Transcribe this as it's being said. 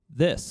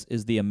This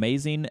is the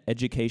Amazing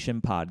Education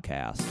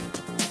Podcast.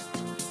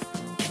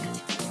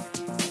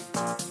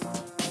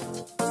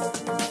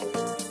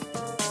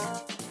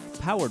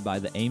 Powered by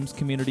the Ames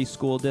Community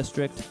School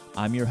District,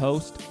 I'm your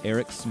host,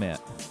 Eric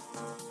Smith.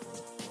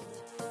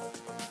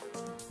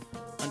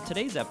 On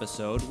today's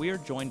episode, we are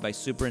joined by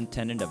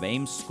Superintendent of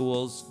Ames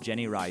Schools,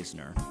 Jenny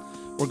Reisner.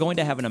 We're going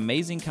to have an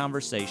amazing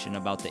conversation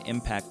about the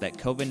impact that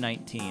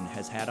COVID-19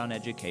 has had on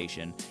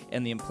education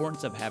and the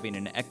importance of having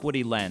an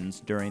equity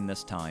lens during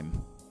this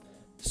time.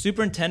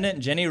 Superintendent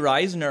Jenny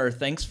Reisner,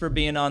 thanks for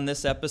being on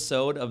this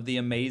episode of the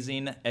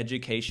Amazing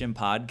Education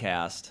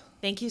Podcast.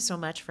 Thank you so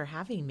much for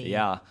having me.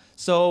 Yeah.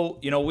 So,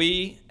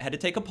 we had to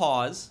take a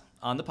pause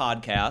on the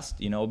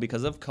podcast,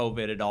 because of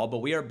COVID and all, but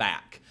we are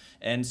back.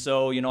 And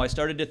so, I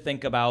started to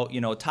think about,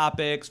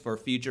 topics for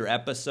future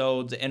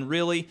episodes and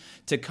really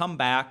to come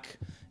back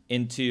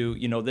into,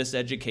 this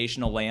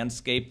educational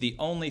landscape. The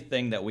only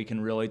thing that we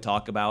can really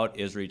talk about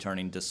is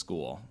returning to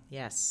school.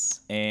 Yes.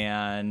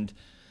 And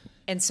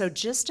so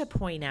just to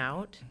point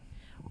out,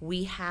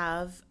 we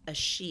have a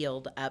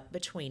shield up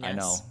between us. I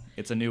know.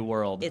 It's a new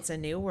world. It's a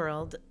new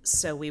world.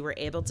 So we were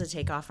able to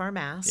take off our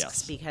masks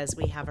Yes. because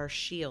we have our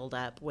shield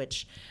up,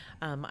 which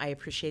I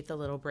appreciate the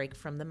little break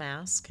from the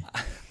mask.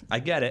 I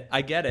get it.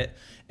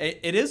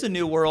 It is a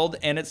new world,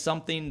 and it's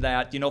something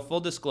that, full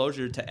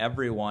disclosure to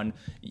everyone,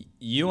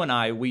 you and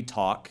I, we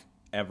talk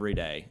every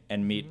day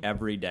and meet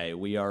every day.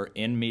 We are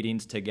in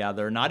meetings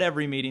together, not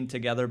every meeting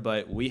together,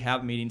 but we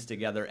have meetings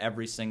together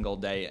every single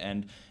day.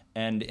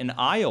 And in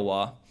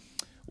Iowa,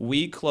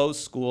 we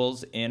closed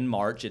schools in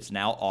March. It's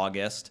now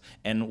August,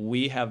 and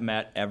we have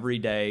met every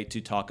day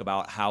to talk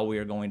about how we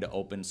are going to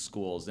open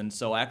schools. And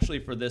so actually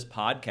for this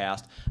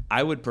podcast,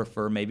 I would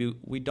prefer maybe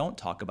we don't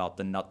talk about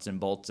the nuts and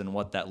bolts and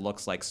what that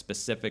looks like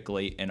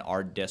specifically in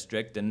our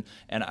district. And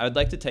I would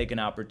like to take an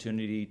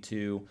opportunity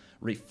to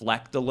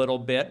reflect a little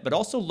bit, but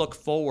also look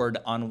forward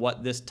on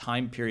what this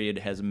time period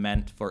has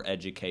meant for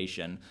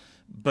education.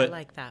 But I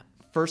like that.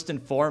 First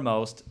and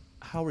foremost,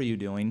 how are you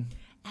doing?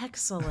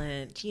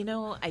 Excellent.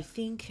 I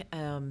think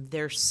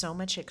there's so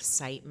much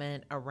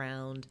excitement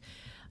around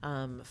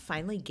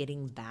finally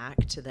getting back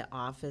to the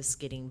office,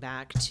 getting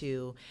back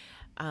to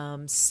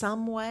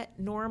somewhat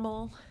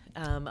normal,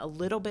 a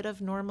little bit of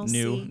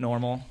normalcy.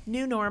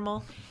 New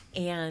normal.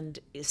 And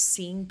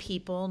seeing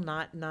people,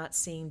 not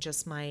seeing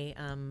just my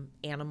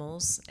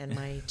animals and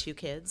my two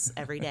kids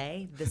every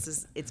day.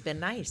 It's been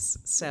nice.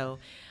 So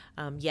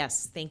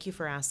yes, thank you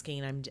for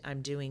asking.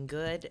 I'm doing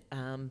good.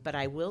 But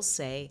I will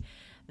say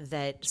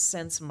that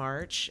since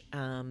March,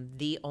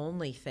 the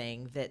only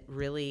thing that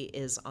really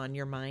is on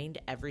your mind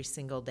every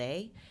single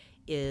day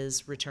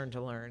is return to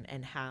learn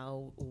and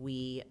how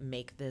we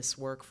make this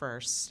work for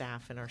our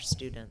staff and our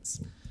students.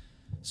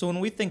 So when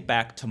we think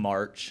back to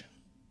March,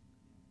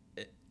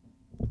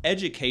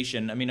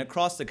 education,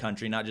 across the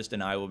country, not just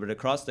in Iowa, but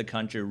across the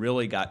country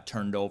really got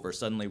turned over.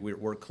 Suddenly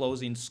we're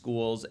closing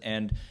schools,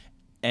 and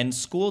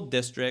school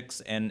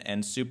districts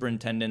and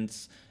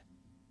superintendents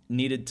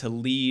needed to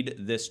lead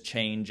this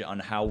change on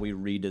how we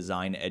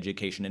redesign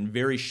education in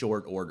very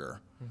short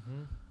order.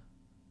 Mm-hmm.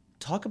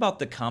 Talk about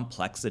the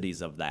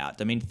complexities of that.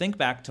 Think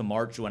back to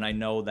March when I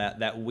know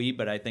that we,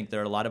 but I think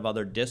there are a lot of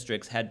other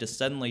districts, had to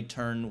suddenly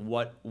turn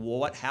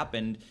what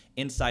happened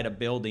inside a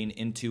building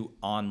into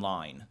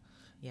online.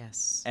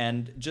 Yes.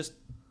 And just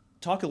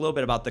talk a little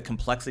bit about the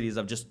complexities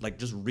of just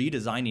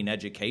redesigning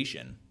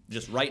education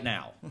just right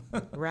now.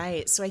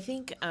 Right. So I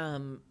think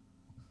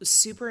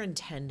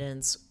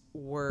superintendents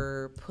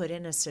were put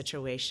in a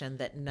situation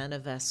that none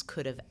of us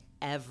could have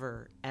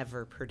ever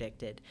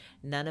predicted.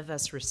 None of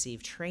us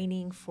received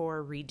training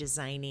for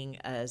redesigning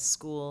a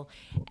school,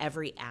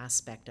 every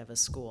aspect of a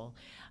school.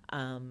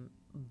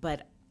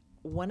 But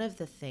one of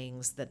the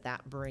things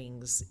that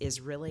brings is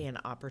really an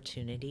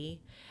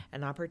opportunity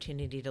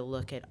to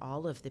look at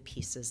all of the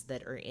pieces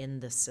that are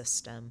in the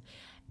system.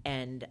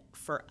 And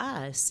for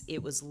us,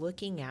 it was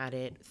looking at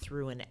it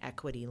through an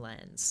equity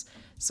lens.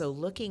 So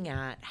looking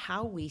at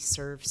how we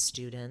serve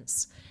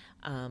students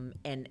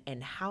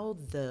and how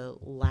the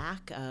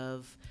lack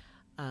of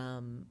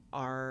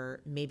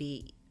our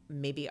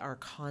maybe our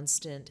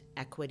constant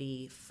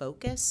equity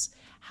focus,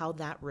 how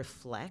that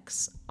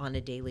reflects on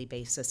a daily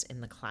basis in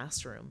the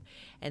classroom.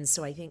 And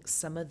so I think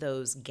some of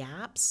those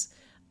gaps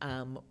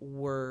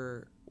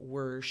were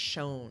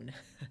shown,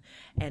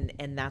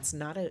 and that's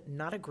not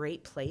a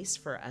great place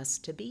for us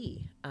to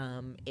be.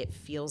 It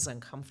feels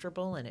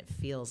uncomfortable and it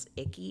feels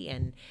icky,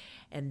 and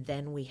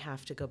then we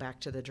have to go back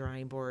to the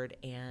drawing board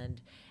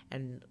and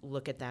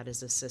look at that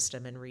as a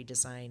system and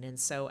redesign. And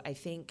so I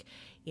think,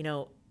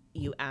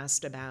 you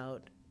asked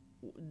about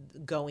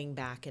going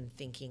back and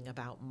thinking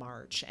about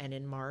March, and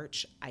in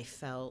March I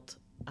felt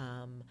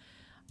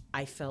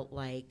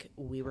like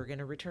we were going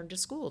to return to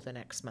school the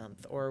next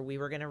month, or we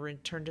were going to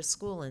return to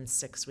school in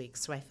 6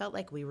 weeks. So I felt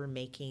like we were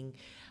making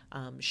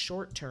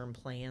short-term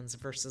plans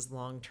versus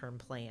long-term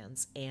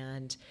plans.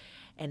 And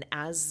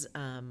as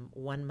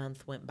 1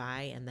 month went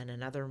by and then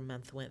another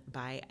month went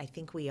by, I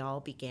think we all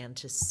began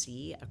to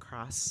see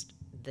across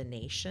the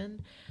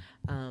nation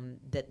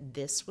that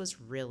this was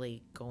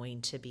really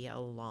going to be a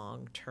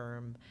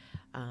long-term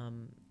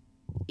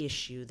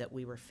issue that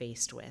we were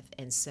faced with.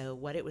 And so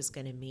what it was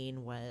going to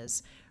mean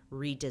was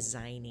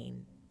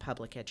redesigning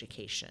public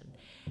education.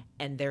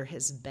 And there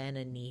has been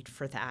a need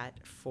for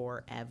that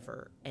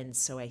forever. And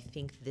so I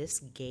think this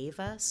gave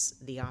us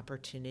the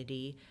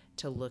opportunity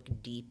to look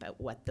deep at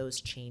what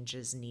those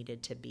changes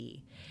needed to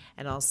be.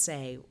 And I'll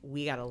say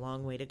we got a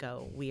long way to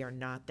go. We are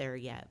not there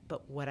yet.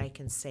 But what I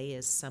can say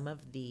is some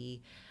of the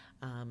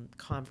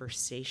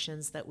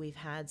conversations that we've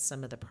had,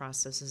 some of the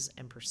processes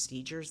and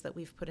procedures that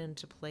we've put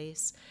into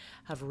place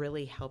have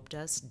really helped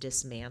us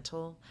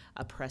dismantle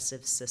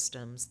oppressive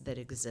systems that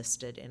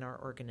existed in our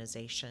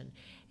organization.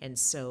 And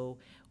so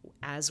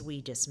as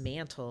we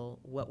dismantle,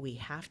 what we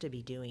have to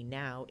be doing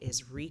now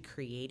is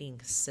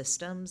recreating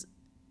systems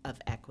of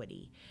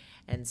equity.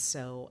 And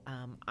so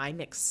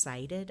I'm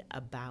excited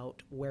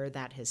about where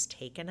that has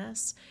taken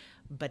us.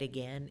 But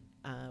again,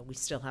 we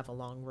still have a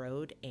long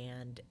road,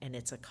 and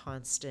it's a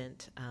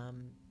constant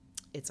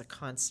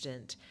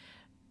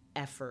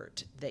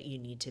effort that you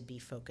need to be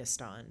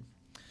focused on.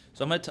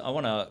 So I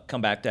want to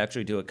come back to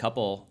actually do a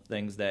couple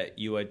things that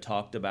you had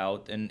talked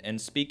about. And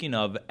speaking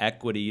of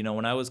equity,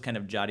 when I was kind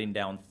of jotting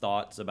down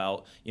thoughts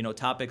about,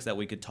 topics that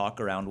we could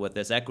talk around with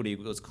this, equity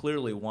was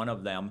clearly one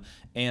of them.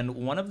 And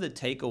one of the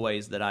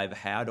takeaways that I've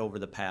had over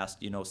the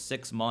past,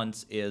 6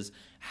 months is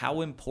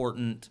how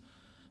important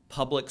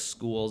public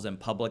schools and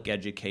public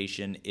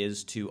education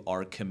is to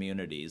our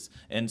communities.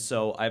 And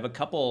so I have a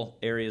couple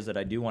areas that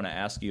I do want to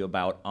ask you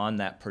about on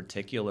that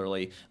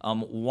particularly.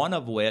 One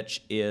of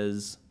which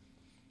is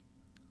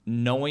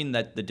knowing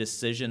that the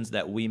decisions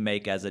that we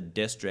make as a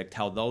district,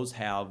 how those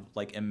have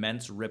like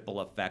immense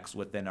ripple effects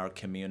within our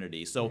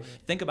community. So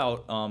think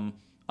about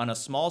on a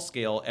small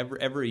scale,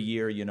 every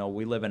year,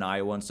 we live in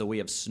Iowa, and so we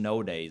have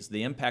snow days.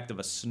 The impact of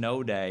a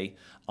snow day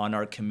on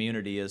our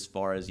community as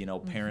far as,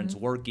 parents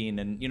working,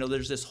 and,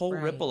 there's this whole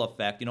ripple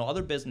effect.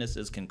 Other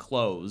businesses can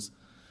close,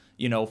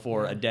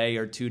 for a day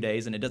or 2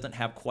 days, and it doesn't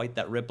have quite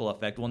that ripple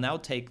effect. Well, now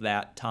take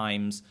that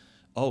times,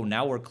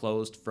 now we're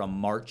closed from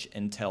March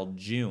until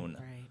June.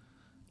 Right.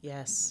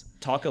 Yes.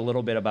 Talk a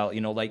little bit about,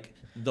 like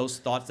those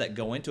thoughts that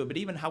go into it, but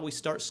even how we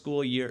start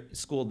school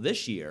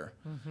this year,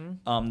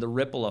 the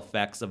ripple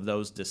effects of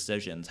those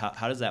decisions.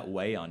 How does that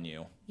weigh on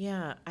you?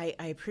 Yeah, I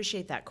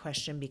appreciate that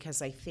question,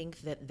 because I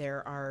think that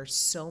there are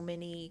so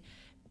many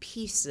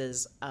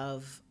pieces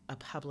of a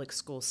public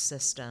school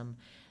system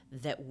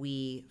that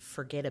we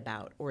forget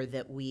about, or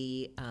that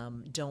we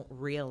don't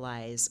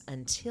realize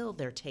until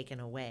they're taken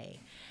away.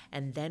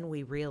 And then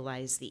we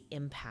realize the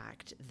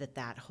impact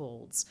that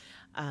holds.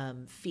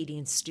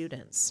 Feeding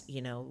students,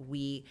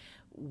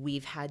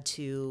 we've had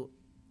to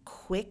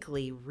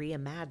quickly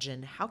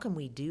reimagine how can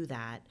we do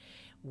that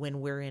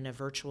when we're in a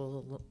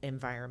virtual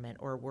environment,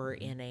 or we're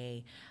in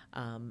a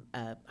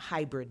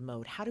hybrid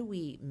mode. How do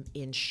we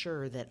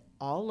ensure that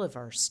all of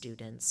our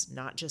students,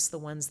 not just the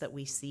ones that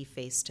we see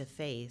face to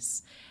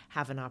face,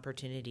 have an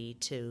opportunity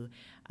to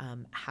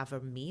have a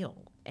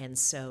meal? And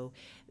so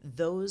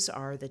those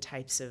are the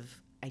types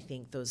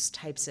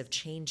of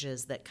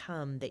changes that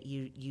come that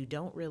you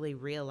don't really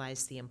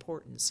realize the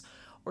importance,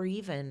 or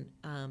even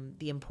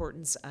the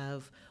importance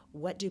of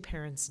what do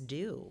parents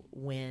do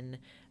when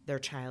their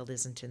child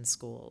isn't in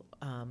school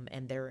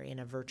and they're in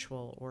a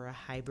virtual or a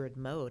hybrid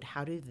mode.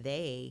 How do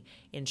they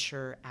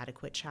ensure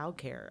adequate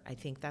childcare? I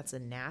think that's a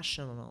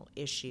national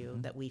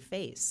issue that we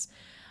face,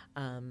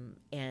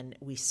 and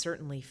we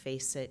certainly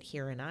face it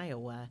here in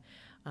Iowa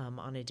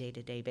on a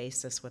day-to-day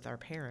basis with our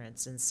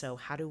parents. And so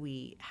how do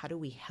we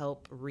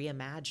help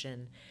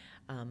reimagine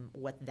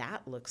what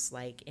that looks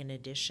like in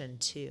addition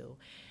to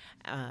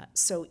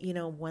so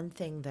one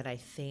thing that I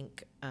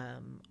think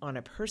on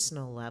a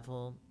personal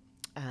level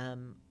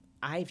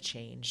I've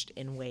changed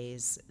in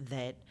ways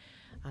that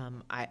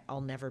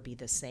I'll never be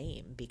the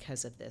same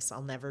because of this.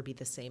 I'll never be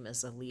the same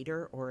as a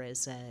leader or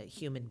as a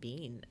human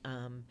being.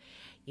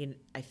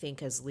 I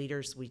think as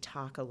leaders we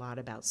talk a lot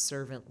about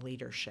servant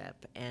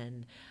leadership,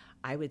 and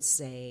I would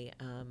say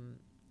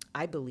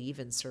I believe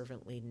in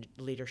servant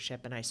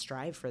leadership, and I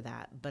strive for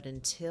that. But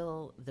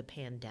until the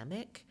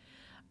pandemic,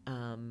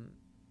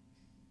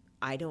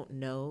 I don't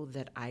know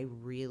that I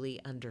really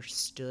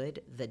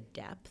understood the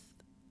depth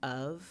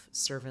of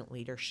servant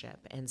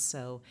leadership. And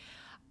so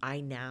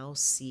I now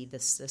see the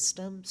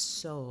system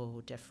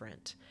so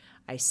different.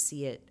 I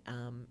see it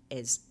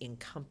as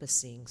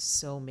encompassing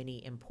so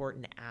many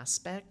important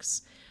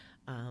aspects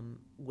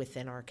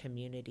within our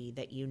community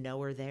that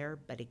are there,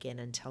 but again,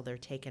 until they're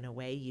taken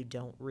away, you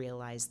don't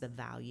realize the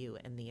value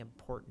and the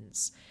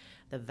importance,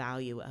 the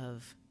value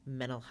of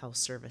mental health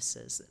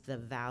services, the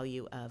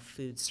value of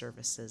food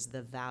services,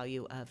 the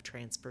value of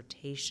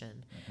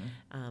transportation,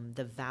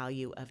 the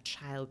value of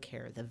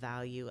childcare, the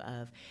value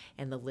of,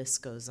 and the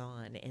list goes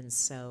on. And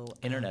so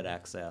internet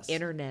access.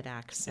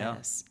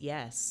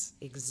 Yes,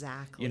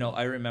 exactly.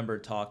 I remember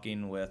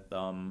talking with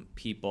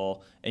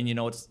people, and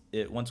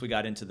once we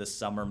got into the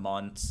summer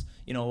months,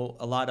 a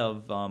lot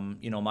of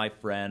my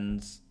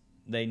friends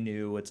they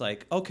knew it's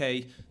like,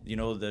 okay,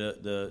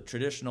 the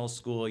traditional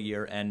school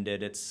year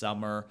ended, it's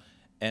summer,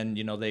 and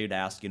they'd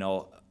ask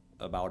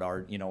about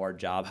our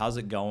job, how's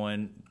it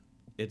going?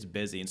 It's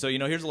busy. And so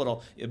here's a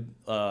little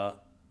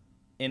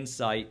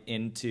insight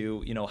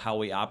into how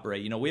we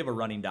operate. We have a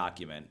running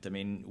document. I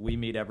mean, we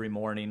meet every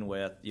morning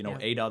with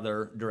 8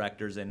 other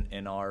directors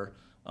in our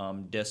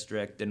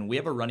district, and we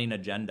have a running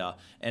agenda.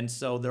 And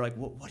so they're like,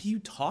 well, what do you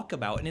talk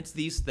about? And it's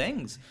these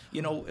things.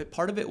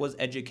 Part of it was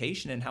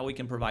education and how we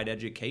can provide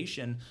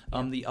education.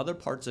 The other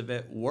parts of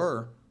it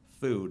were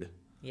food.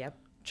 Yep.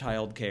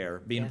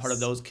 Childcare, being part of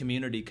those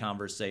community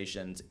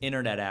conversations,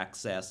 internet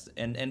access,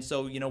 and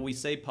so we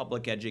say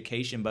public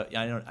education, but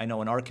I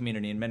know in our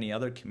community and many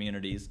other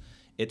communities,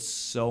 it's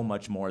so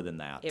much more than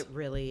that. It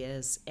really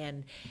is,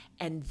 and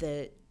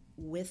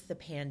with the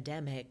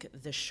pandemic,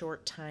 the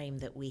short time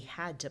that we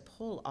had to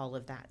pull all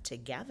of that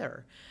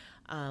together,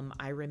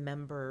 I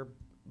remember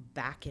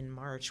back in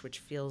March, which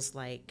feels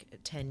like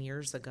 10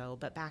 years ago,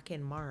 but back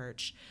in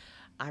March,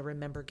 I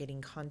remember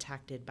getting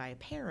contacted by a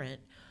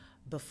parent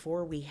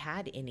before we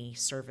had any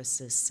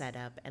services set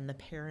up, and the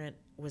parent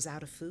was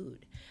out of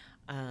food.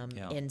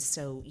 And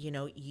so,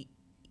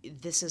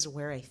 this is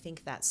where I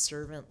think that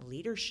servant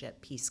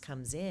leadership piece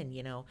comes in.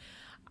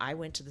 I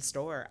went to the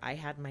store, I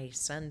had my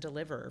son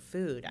deliver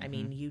food. I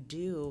mean, you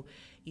do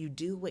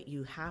what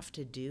you have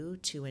to do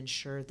to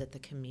ensure that the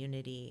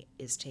community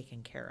is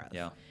taken care of.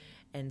 Yeah.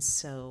 And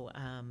so,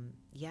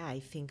 I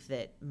think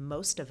that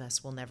most of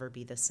us will never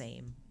be the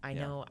same. I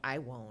know I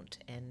won't.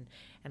 And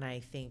I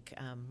think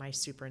my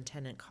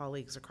superintendent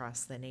colleagues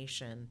across the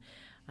nation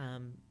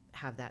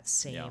have that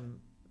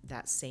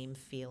same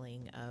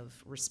feeling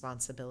of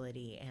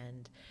responsibility.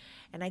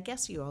 And I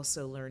guess you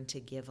also learn to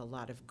give a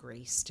lot of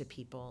grace to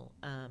people.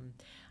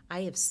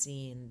 I have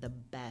seen the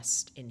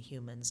best in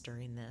humans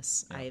during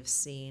this. I have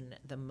seen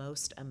the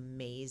most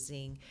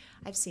amazing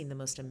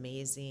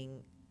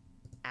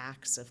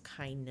acts of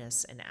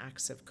kindness and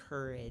acts of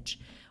courage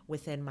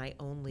within my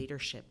own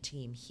leadership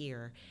team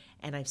here.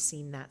 And I've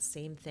seen that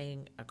same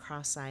thing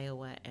across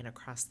Iowa and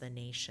across the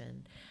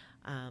nation.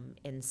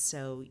 And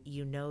so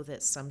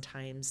that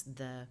sometimes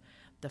the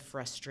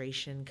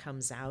frustration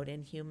comes out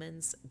in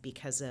humans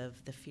because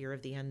of the fear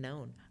of the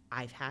unknown.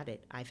 I've had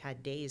it. I've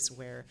had days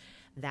where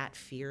that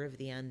fear of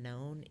the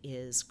unknown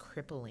is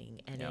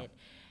crippling, and I've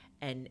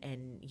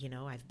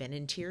been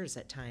in tears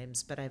at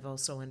times, but I've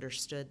also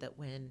understood that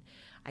when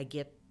I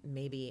get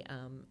maybe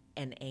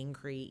an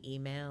angry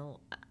email,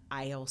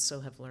 I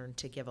also have learned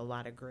to give a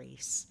lot of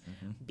grace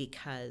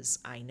because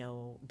I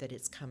know that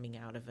it's coming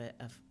out of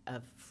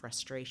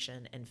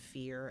frustration and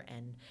fear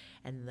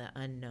and the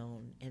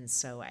unknown. And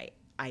so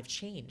I've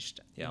changed.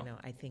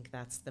 I think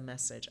that's the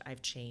message.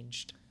 I've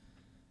changed.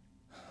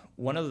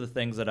 One of the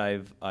things that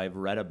I've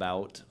read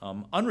about,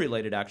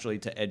 unrelated actually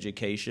to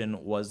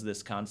education, was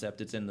this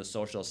concept. It's in the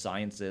social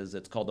sciences.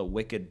 It's called a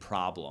wicked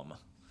problem.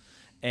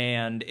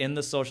 And in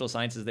the social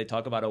sciences, they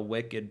talk about a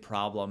wicked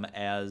problem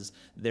as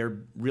there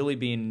really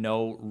being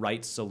no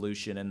right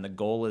solution, and the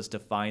goal is to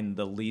find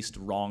the least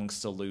wrong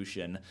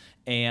solution.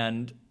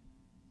 And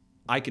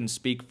I can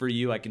speak for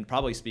you. I can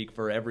probably speak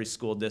for every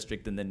school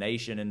district in the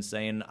nation in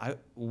saying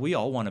we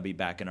all want to be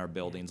back in our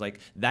buildings. Like,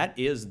 that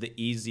is the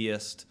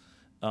easiest.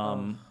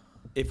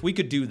 If we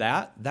could do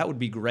that, that would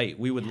be great.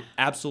 We would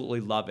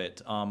absolutely love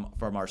it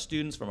from our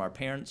students, from our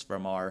parents,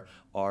 from our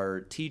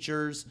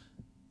teachers.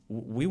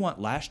 We want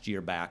last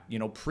year back,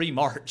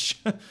 pre-March,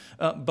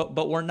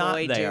 but we're not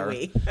Boy, there. Do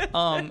we.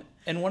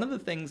 And one of the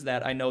things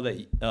that I know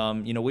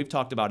that we've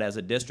talked about as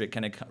a district,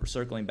 kind of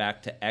circling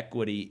back to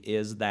equity,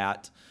 is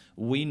that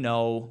we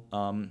know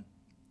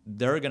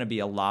there are going to be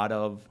a lot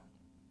of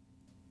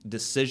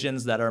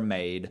decisions that are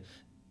made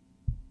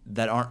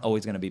that aren't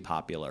always going to be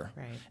popular.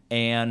 Right.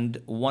 And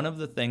one of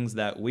the things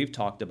that we've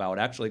talked about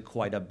actually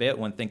quite a bit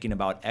when thinking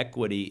about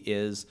equity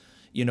is,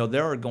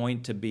 there are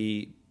going to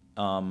be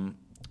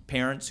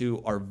parents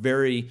who are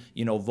very,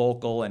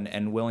 vocal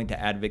and willing to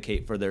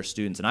advocate for their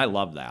students, and I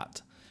love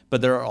that.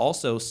 But there are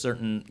also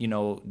certain,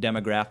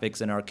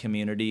 demographics in our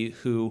community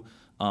who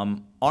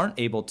aren't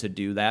able to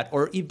do that,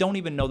 or don't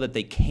even know that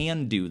they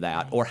can do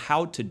that or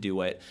how to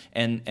do it.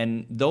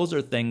 And those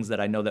are things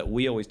that I know that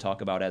we always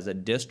talk about as a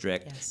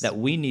district, that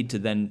we need to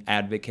then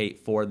advocate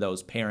for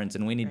those parents,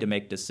 and we need to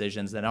make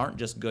decisions that aren't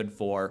just good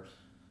for,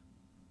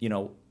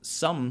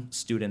 some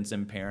students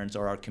and parents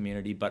or our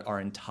community, but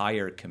our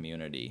entire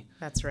community.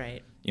 That's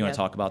right. You want to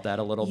talk about that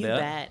a little bit? You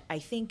bet. I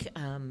think,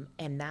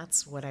 and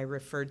that's what I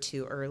referred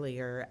to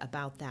earlier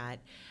about that,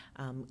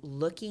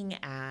 looking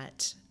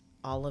at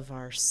all of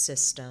our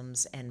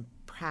systems and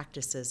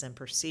practices and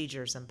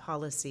procedures and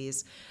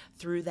policies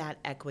through that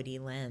equity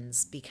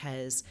lens,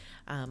 because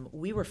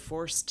we were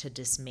forced to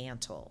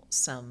dismantle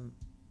some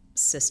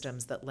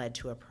systems that led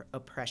to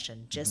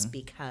oppression just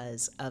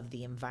because of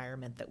the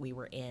environment that we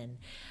were in.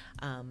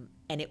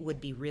 And it would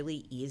be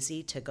really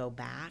easy to go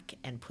back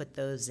and put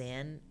those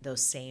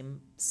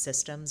same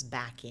systems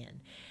back in.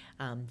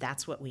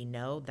 That's what we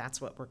know, that's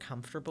what we're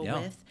comfortable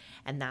with,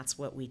 and that's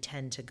what we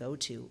tend to go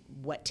to.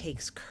 What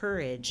takes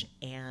courage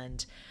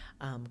and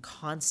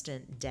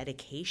constant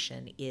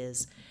dedication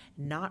is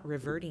not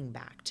reverting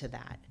back to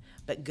that,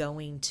 but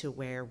going to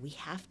where we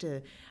have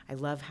to. I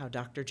love how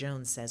Dr.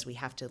 Jones says we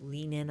have to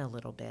lean in a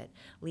little bit,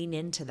 lean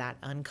into that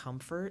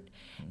uncomfort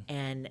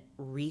and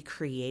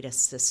recreate a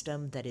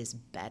system that is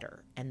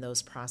better and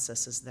those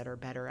processes that are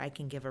better. I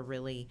can give a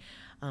really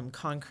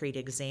concrete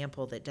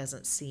example that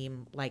doesn't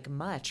seem like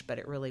much, but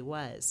it really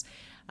was.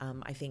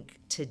 I think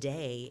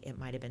today, it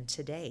might have been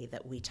today,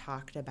 that we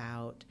talked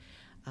about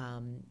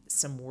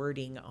some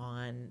wording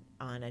on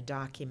a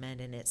document,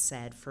 and it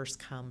said first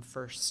come,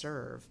 first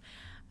serve.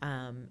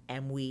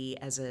 And we,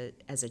 as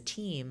a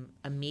team,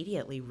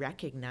 immediately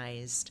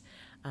recognized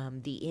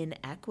the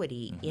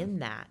inequity in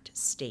that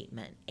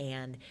statement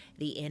and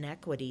the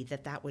inequity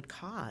that would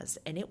cause.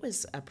 And it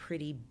was a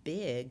pretty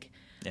big.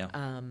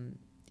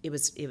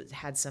 It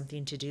had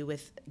something to do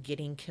with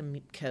getting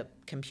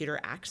computer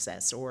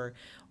access or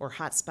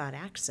hotspot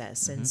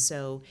access, and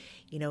so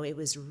it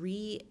was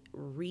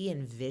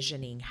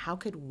re-envisioning how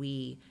could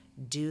we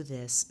do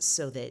this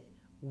so that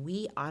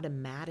we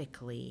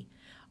automatically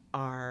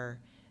are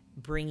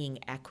bringing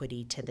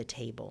equity to the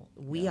table.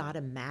 We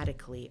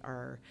automatically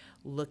are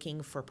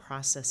looking for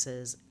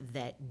processes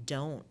that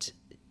don't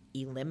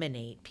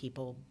eliminate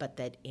people, but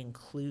that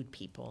include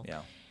people.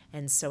 Yeah.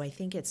 And so I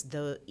think it's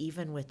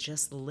even with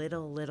just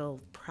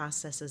little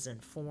processes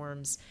and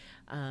forms,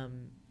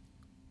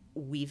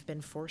 we've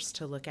been forced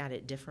to look at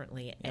it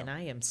differently, and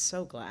I am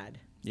so glad.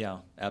 Yeah,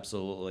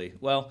 absolutely.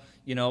 Well,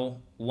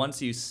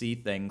 once you see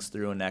things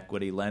through an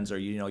equity lens, or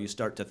you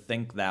start to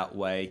think that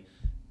way,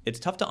 it's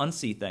tough to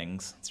unsee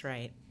things. That's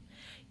right.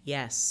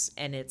 Yes,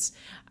 and it's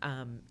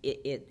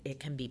it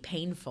can be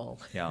painful.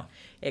 Yeah,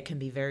 it can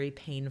be very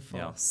painful.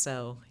 Yeah.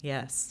 So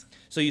yes.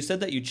 So you said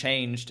that you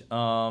changed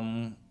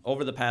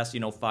over the past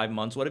 5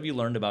 months. What have you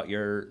learned about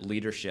your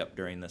leadership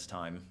during this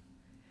time?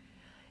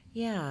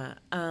 Yeah,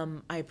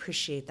 I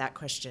appreciate that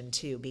question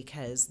too,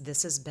 because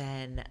this has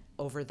been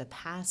over the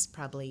past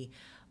probably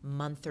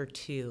month or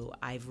two.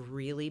 I've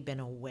really been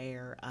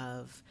aware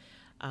of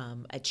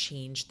a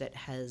change that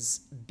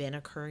has been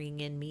occurring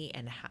in me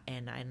and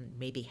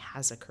maybe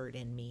has occurred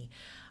in me.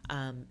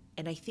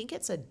 And I think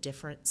it's a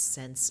different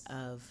sense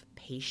of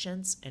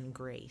patience and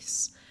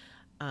grace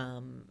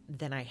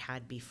than I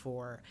had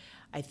before.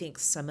 I think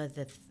some of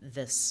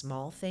the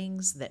small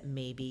things that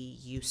maybe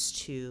used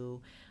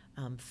to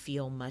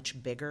feel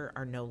much bigger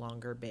are no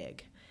longer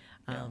big.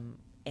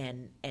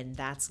 And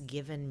that's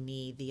given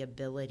me the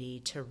ability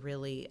to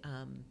really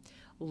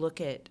look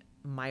at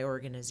my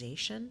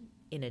organization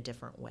in a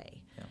different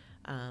way.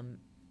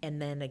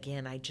 And then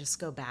again, I just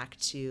go back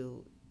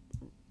to,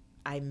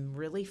 I'm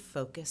really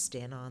focused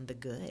in on the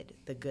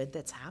good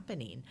that's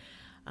happening.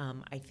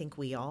 I think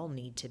we all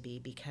need to be,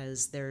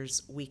 because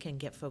we can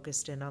get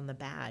focused in on the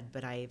bad,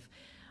 but I've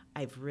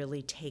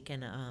really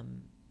taken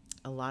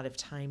a lot of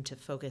time to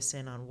focus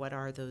in on what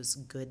are those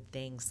good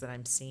things that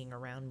I'm seeing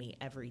around me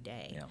every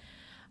day.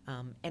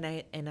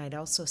 And I'd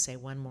also say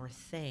one more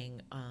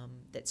thing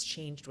that's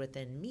changed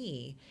within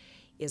me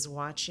is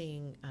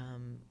watching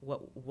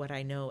what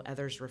I know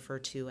others refer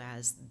to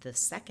as the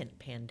second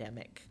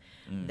pandemic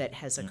that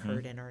has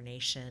occurred in our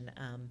nation,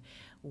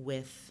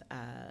 with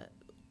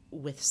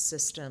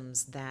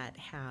systems that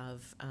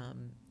have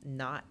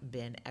not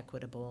been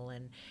equitable.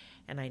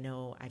 And I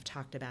know I've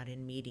talked about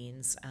in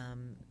meetings,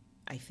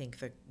 I think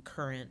the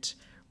current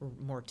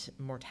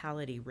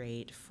mortality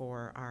rate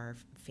for our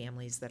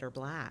families that are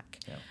Black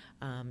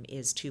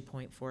is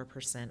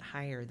 2.4%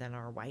 higher than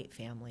our white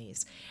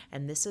families,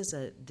 and this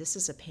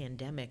is a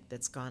pandemic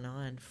that's gone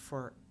on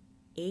for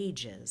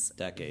ages,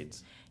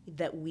 decades,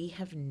 that we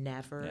have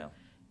never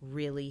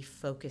really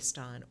focused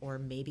on, or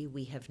maybe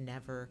we have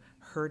never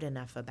heard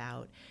enough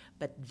about.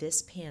 But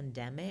this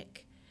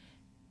pandemic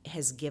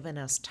has given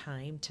us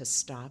time to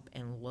stop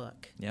and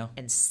look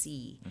and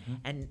see.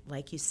 And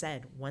like you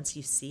said, once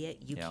you see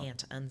it, you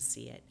can't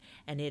unsee it.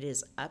 And it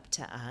is up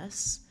to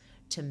us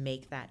to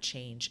make that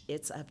change.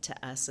 It's up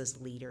to us as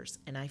leaders.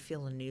 And I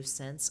feel a new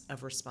sense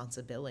of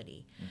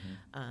responsibility.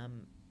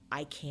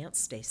 I can't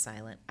stay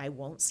silent. I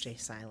won't stay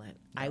silent.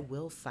 I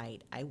will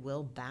fight. I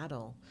will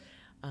battle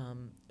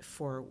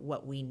for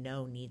what we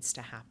know needs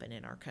to happen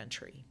in our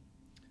country.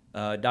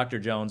 Dr.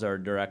 Jones, our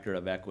Director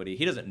of Equity,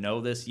 he doesn't know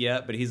this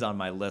yet, but he's on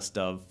my list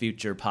of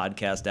future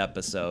podcast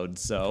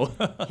episodes. So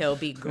he'll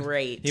be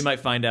great. He might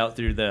find out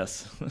through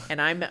this.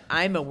 And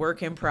I'm a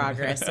work in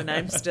progress, and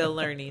I'm still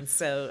learning.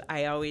 So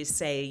I always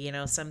say,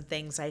 some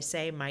things I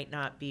say might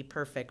not be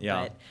perfect,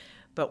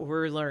 but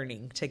we're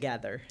learning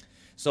together.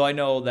 So I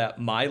know that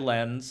my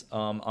lens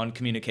on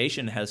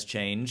communication has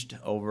changed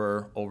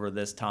over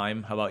this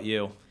time. How about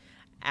you?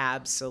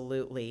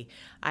 Absolutely.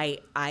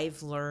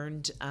 I've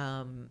learned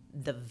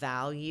the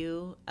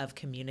value of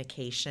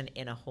communication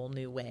in a whole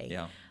new way.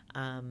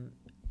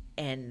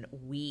 And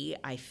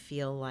I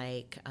feel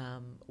like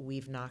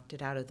we've knocked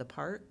it out of the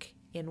park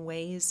in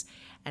ways,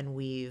 and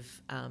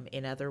we've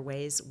in other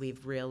ways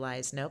we've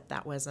realized, nope,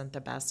 that wasn't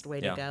the best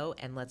way to go,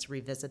 and let's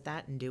revisit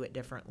that and do it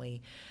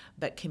differently.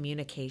 But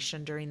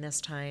communication during this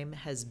time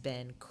has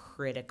been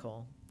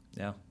critical.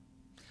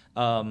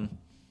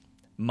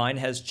 Mine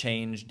has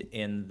changed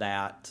in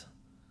that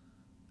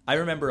I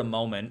remember a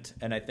moment,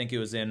 and I think it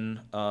was in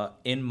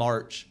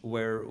March,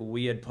 where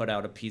we had put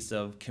out a piece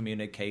of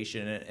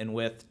communication, and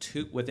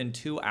within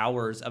 2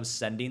 hours of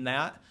sending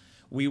that,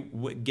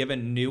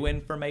 given new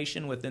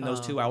information within those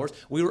 2 hours,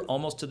 we were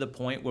almost to the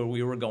point where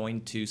we were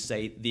going to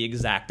say the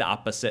exact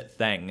opposite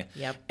thing.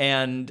 Yep.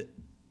 And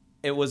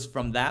it was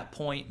from that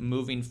point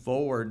moving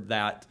forward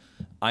that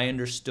I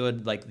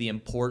understood like the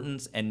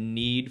importance and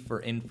need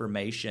for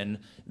information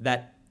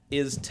that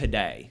is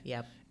today.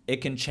 Yep. It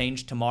can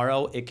change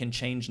tomorrow. It can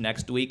change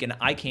next week. And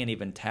I can't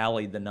even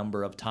tally the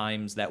number of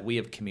times that we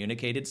have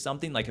communicated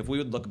something. Like if we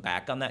would look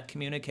back on that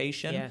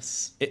communication,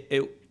 Yes.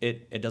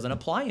 it doesn't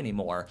apply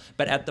anymore.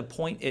 But at the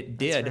point it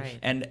did. That's right.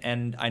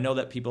 And I know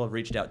that people have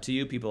reached out to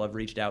you. People have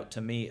reached out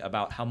to me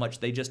about how much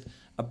they just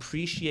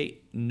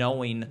appreciate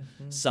knowing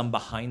some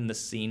behind the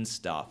scenes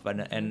stuff.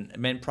 And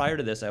man, prior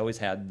to this, I always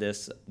had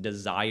this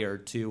desire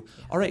to,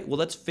 all right, well,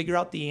 let's figure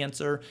out the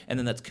answer and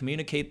then let's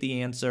communicate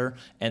the answer.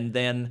 And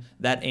then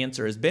that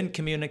answer has been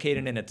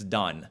communicated and it's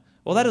done.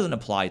 Well, that doesn't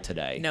apply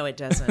today. No, it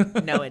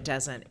doesn't. No, it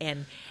doesn't.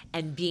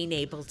 And being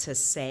able to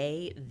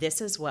say,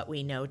 this is what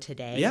we know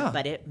today, Yeah.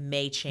 but it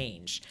may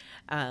change.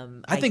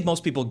 I think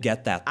most people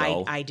get that,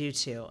 though. I do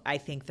too. I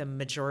think the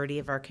majority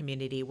of our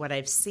community, what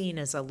I've seen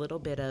is a little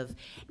bit of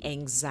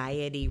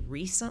anxiety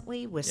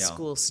recently with Yeah.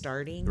 school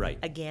starting Right.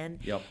 again,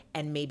 Yep.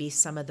 and maybe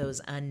some of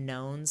those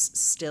unknowns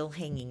still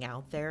hanging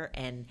out there,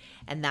 and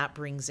that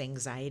brings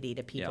anxiety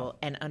to people,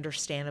 Yeah. and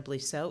understandably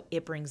so.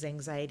 It brings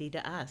anxiety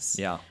to us.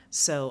 Yeah.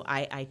 So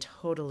I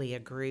totally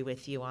agree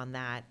with you on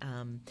that,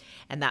 and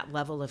that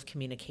level of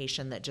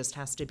communication that just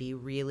has to be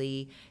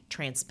really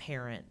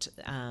transparent,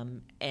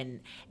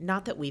 and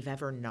not that we've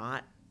ever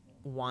not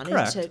wanted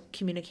Correct. to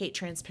communicate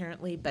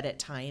transparently, but at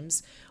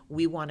times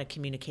we want to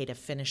communicate a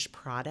finished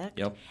product,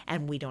 Yep.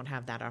 and we don't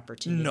have that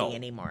opportunity No,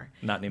 anymore.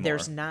 not anymore.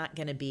 There's not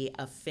going to be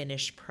a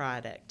finished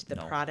product. The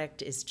No.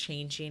 product is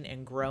changing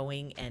and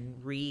growing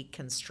and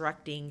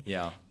reconstructing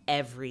Yeah.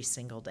 every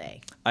single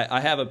day. I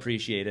have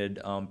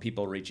appreciated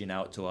people reaching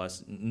out to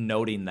us,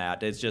 noting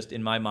that. It's just,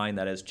 in my mind,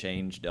 that has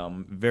changed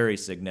very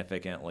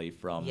significantly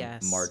from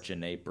Yes. March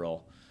and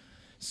April.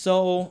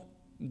 So,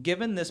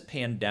 given this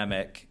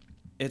pandemic,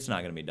 it's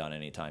not going to be done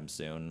anytime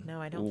soon. No,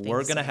 I don't think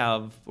We're gonna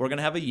so. we're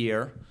gonna have a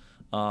year,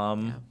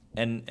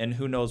 and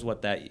who knows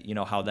what that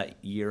how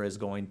that year is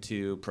going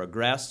to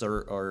progress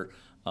or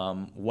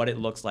what it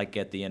looks like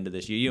at the end of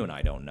this year. You and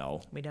I don't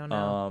know. We don't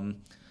know.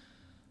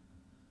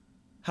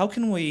 How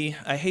can we,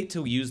 I hate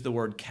to use the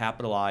word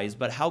capitalize,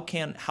 but how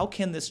can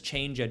this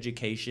change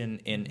education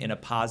in a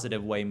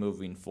positive way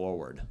moving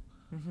forward?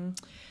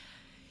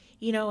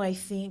 I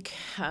think,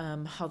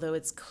 although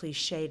it's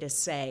cliche to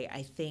say,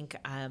 I think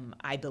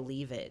I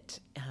believe it.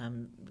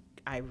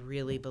 I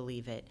really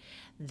believe it.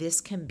 This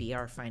can be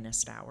our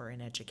finest hour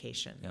in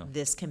education. Yeah.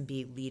 This can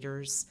be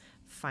leaders'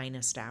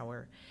 finest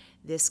hour.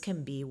 This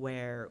can be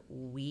where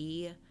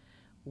we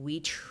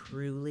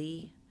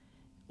truly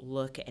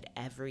look at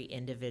every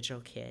individual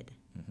kid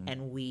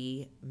and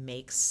we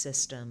make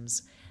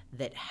systems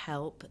that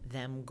help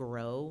them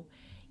grow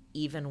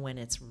even when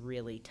it's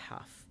really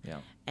tough. Yeah.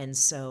 And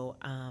so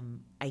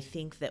I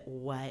think that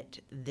what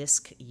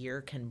this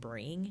year can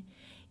bring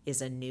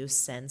is a new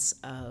sense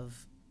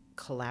of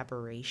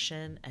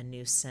collaboration, a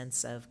new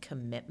sense of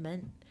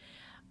commitment,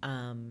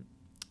 and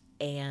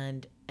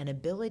an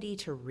ability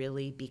to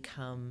really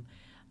become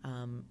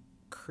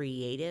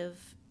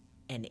creative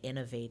and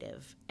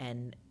innovative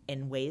and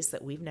in ways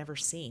that we've never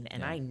seen.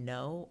 And Yeah. I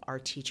know our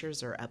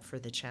teachers are up for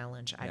the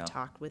challenge. Yeah. I've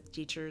talked with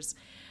teachers.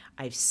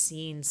 I've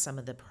seen some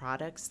of the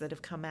products that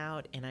have come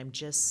out, and I'm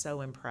just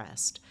so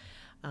impressed.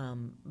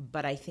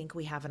 But I think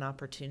we have an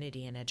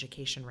opportunity in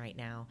education right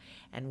now,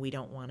 and we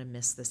don't want to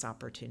miss this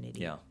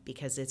opportunity Yeah.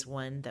 because it's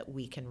one that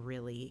we can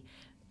really,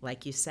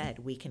 like you said,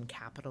 we can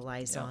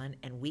capitalize Yeah. on,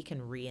 and we can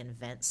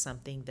reinvent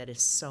something that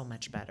is so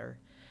much better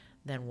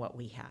than what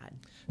we had.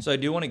 So I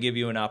do want to give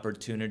you an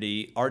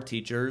opportunity. Our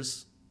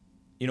teachers,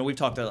 we've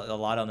talked a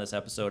lot on this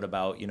episode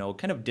about,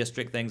 kind of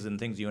district things and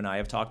things you and I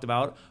have talked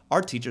about.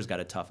 Our teachers got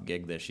a tough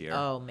gig this year.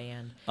 Oh,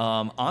 man.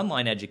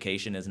 Online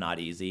education is not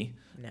easy.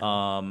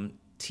 No.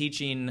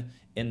 Teaching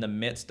in the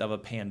midst of a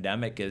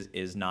pandemic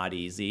is not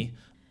easy.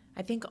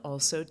 I think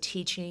also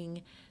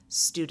teaching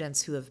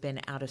students who have been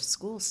out of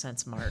school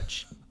since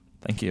March.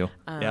 Thank you.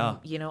 Yeah.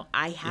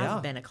 I have Yeah.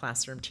 been a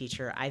classroom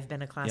teacher. I've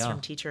been a classroom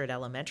Yeah. teacher at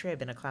elementary. I've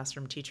been a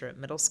classroom teacher at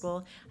middle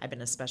school. I've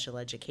been a special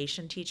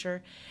education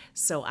teacher.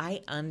 So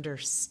I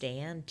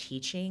understand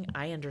teaching.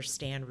 I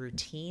understand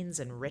routines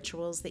and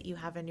rituals that you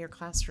have in your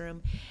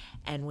classroom.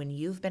 And when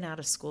you've been out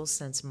of school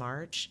since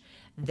March,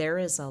 there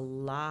is a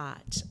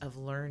lot of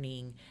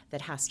learning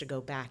that has to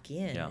go back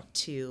in Yeah.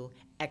 to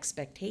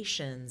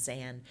expectations,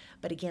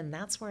 but again,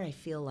 that's where I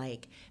feel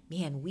like,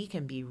 man, we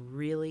can be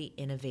really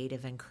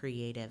innovative and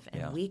creative,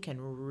 and Yeah. we can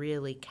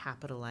really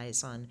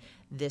capitalize on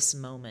this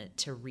moment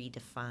to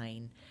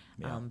redefine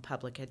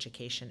public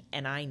education.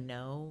 And I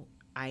know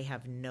I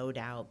have no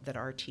doubt that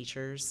our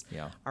teachers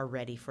Yeah. are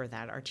ready for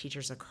that. Our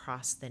teachers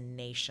across the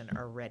nation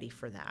are ready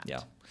for that.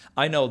 Yeah.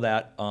 I know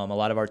that a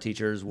lot of our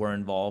teachers were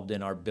involved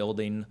in our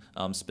building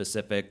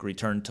specific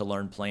return to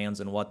learn plans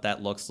and what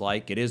that looks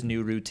like. It is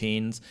new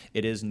routines,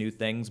 it is new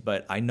things,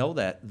 but I know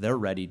that they're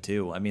ready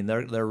too. I mean,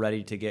 they're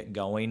ready to get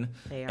going.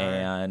 They are.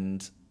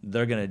 And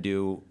they're going to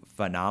do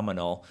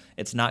phenomenal.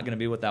 It's not going to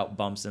be without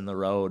bumps in the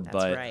road, That's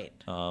but right.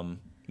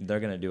 they're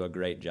going to do a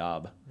great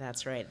job.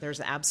 That's right. There's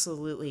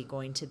absolutely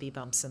going to be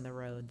bumps in the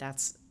road.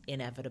 That's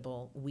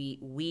inevitable.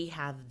 We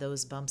have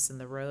those bumps in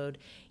the road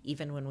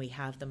even when we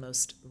have the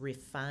most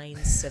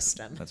refined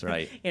system That's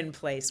right. in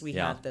place. We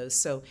Yeah. have those.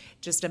 So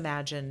just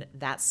imagine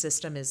that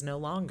system is no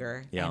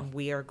longer, Yeah. and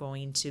we are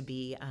going to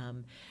be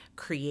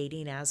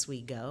creating as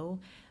we go.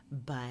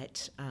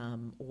 But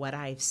what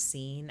I've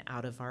seen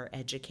out of our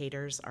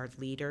educators, our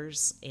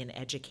leaders in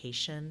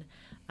education,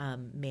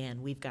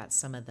 man, we've got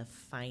some of the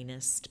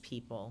finest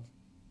people.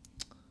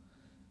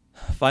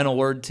 Final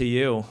word to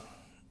you.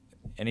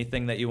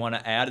 Anything that you want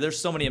to add? There's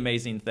so many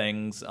amazing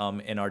things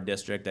in our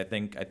district. I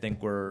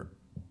think we're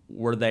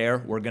there.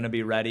 We're going to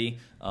be ready.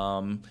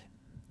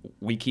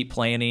 We keep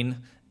planning.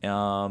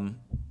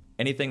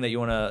 Anything that you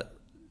want to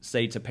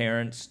say to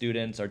parents,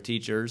 students, or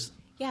teachers?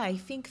 Yeah, I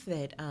think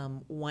that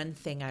one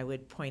thing I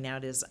would point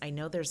out is I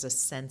know there's a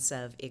sense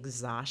of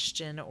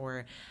exhaustion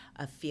or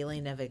a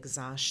feeling of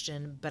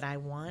exhaustion, but I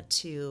want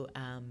to,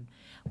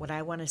 what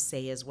I want to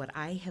say is what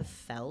I have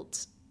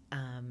felt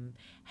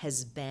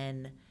has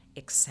been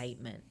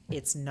excitement.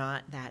 It's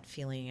not that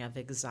feeling of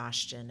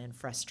exhaustion and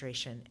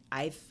frustration.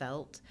 I've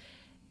felt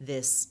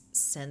this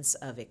sense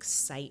of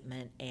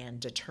excitement and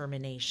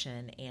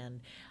determination. And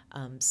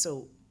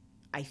so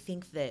I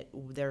think that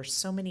there are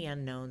so many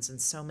unknowns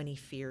and so many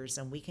fears,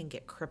 and we can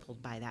get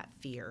crippled by that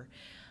fear.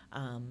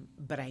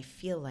 But I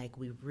feel like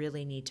we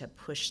really need to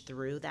push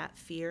through that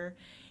fear,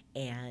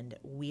 and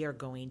we are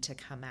going to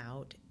come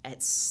out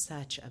at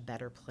such a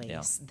better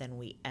place than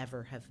we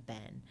ever have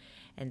been.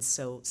 And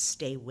so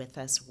stay with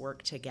us,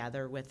 work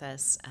together with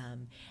us,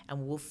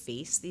 and we'll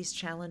face these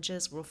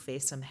challenges. We'll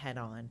face them head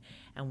on,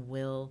 and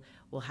we'll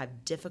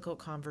have difficult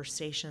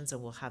conversations,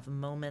 and we'll have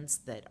moments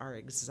that are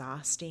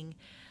exhausting,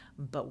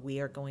 but we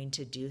are going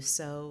to do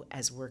so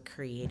as we're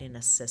creating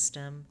a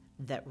system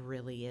that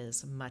really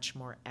is much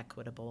more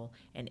equitable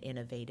and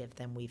innovative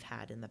than we've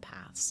had in the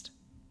past.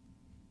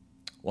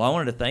 Well, I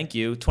wanted to thank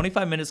you.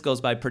 25 minutes goes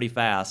by pretty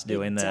fast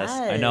doing this.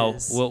 I know.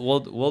 does.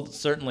 We'll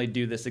certainly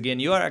do this again.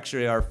 You are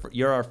actually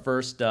you're our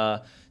first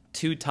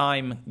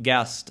two-time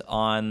guest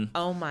on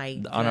Oh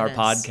my on our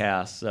goodness.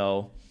 podcast.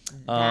 So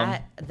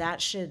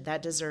That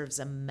deserves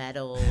a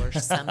medal or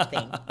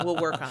something. We'll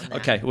work on that.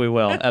 okay, we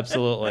will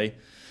absolutely.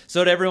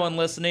 So to everyone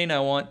listening,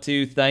 I want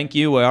to thank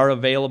you. We are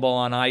available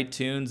on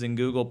iTunes and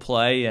Google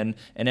Play and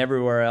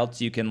everywhere else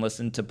you can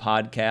listen to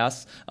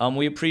podcasts.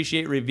 We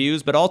appreciate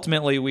reviews, but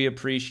ultimately we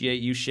appreciate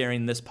you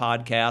sharing this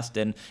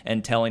podcast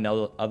and telling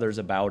others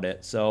about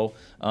it. So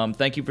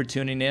thank you for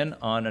tuning in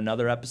on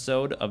another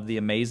episode of the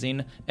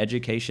Amazing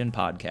Education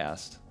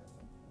Podcast.